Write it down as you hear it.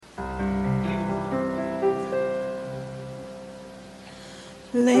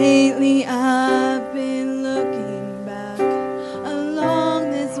Lately I've been looking back along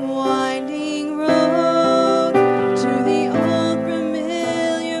this winding road to the old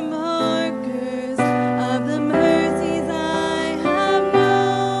familiar markers of the mercies I have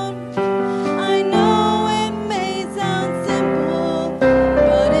known. I know it may sound simple,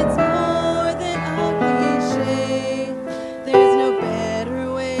 but it's more than a cliche. There's no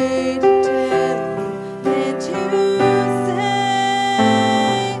better way to tell you than to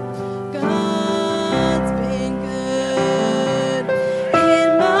say God's been good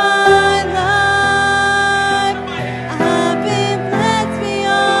in my life. I've been blessed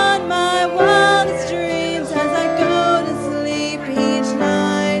beyond my wildest dreams as I go to sleep each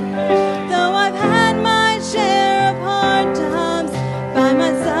night. Though I've had my share of hard times, by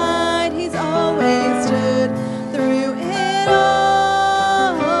my side He's always stood through it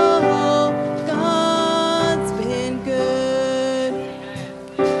all. God's been good.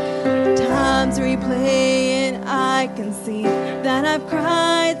 Times replay and I can see that I've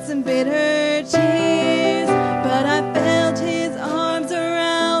cried some bitter tears, but I felt His arms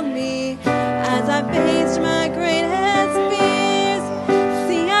around me as I faced my greatest fears.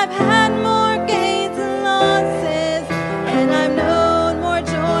 See, I've had more gains and losses, and I've known more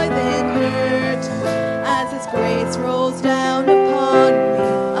joy than hurt as His grace rolls down upon me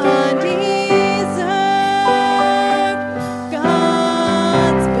undeserved.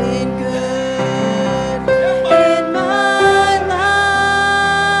 God's been good in my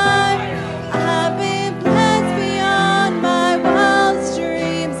life. I've been blessed beyond my wildest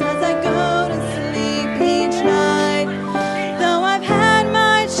dreams as I go to sleep each night. Though I've had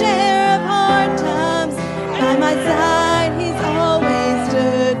my share of hard times, by my side He's always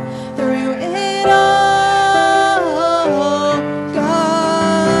stood through it all.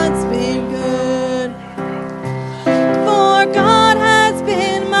 God's been good. For God has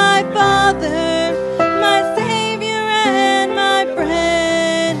been my Father, my Savior and my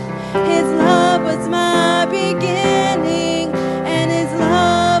friend. His love was my beginning, and His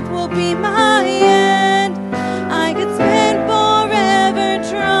love will be my end. I could spend forever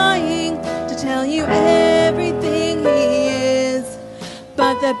trying to tell you everything He is,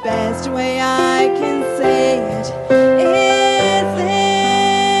 but the best way I can say it is this: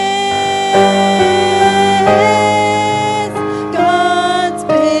 God's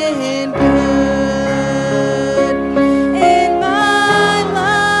been good in my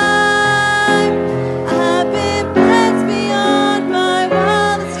life. I've been blessed beyond my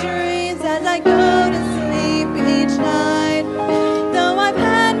wildest dreams as I go to sleep each night. Though I've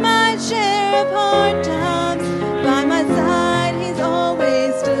had my share of hard times, by my side He's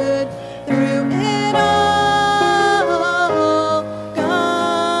always stood through it all.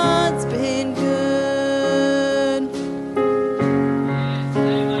 God's been good.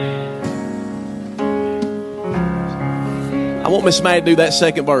 I want Miss Maddie to do that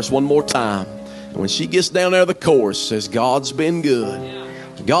second verse one more time. And when she gets down there, the chorus says, God's been good.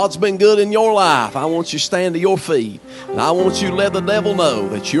 God's been good in your life. I want you to stand to your feet. And I want you to let the devil know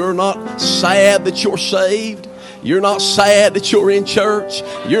that you're not sad that you're saved. You're not sad that you're in church.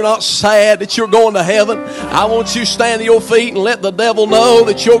 You're not sad that you're going to heaven. I want you to stand to your feet and let the devil know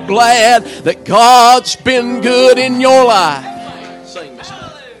that you're glad that God's been good in your life. Sing, Miss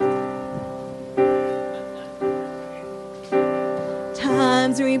Maddie.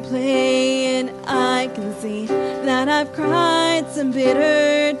 Times replay and I can see that I've cried some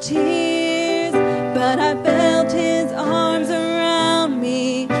bitter tears, but I felt His arms around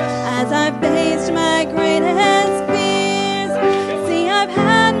me as I faced my greatest fears. See, I've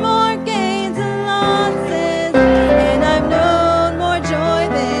had more gains and losses, and I've known more joy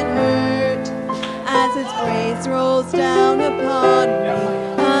than hurt as His grace rolls down upon me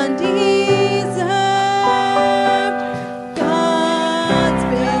undeserved. God's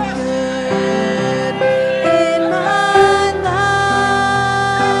been good in my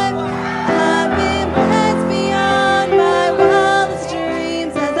life. I've been blessed beyond my wildest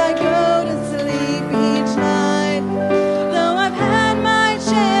dreams as I go to sleep each night. Though I've had my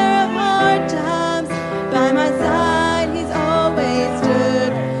share of hard times, by my side He's always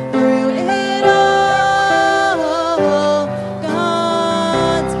stood through it all.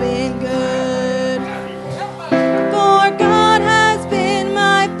 God's been good. For God has been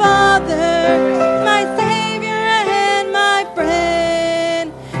my Father, my Savior and my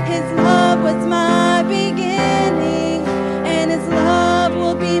friend. His love was my beginning, and His love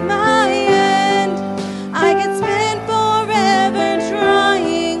will be my end. I could spend forever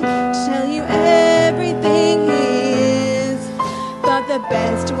trying to tell you everything He is, but the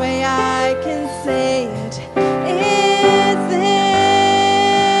best way I can say it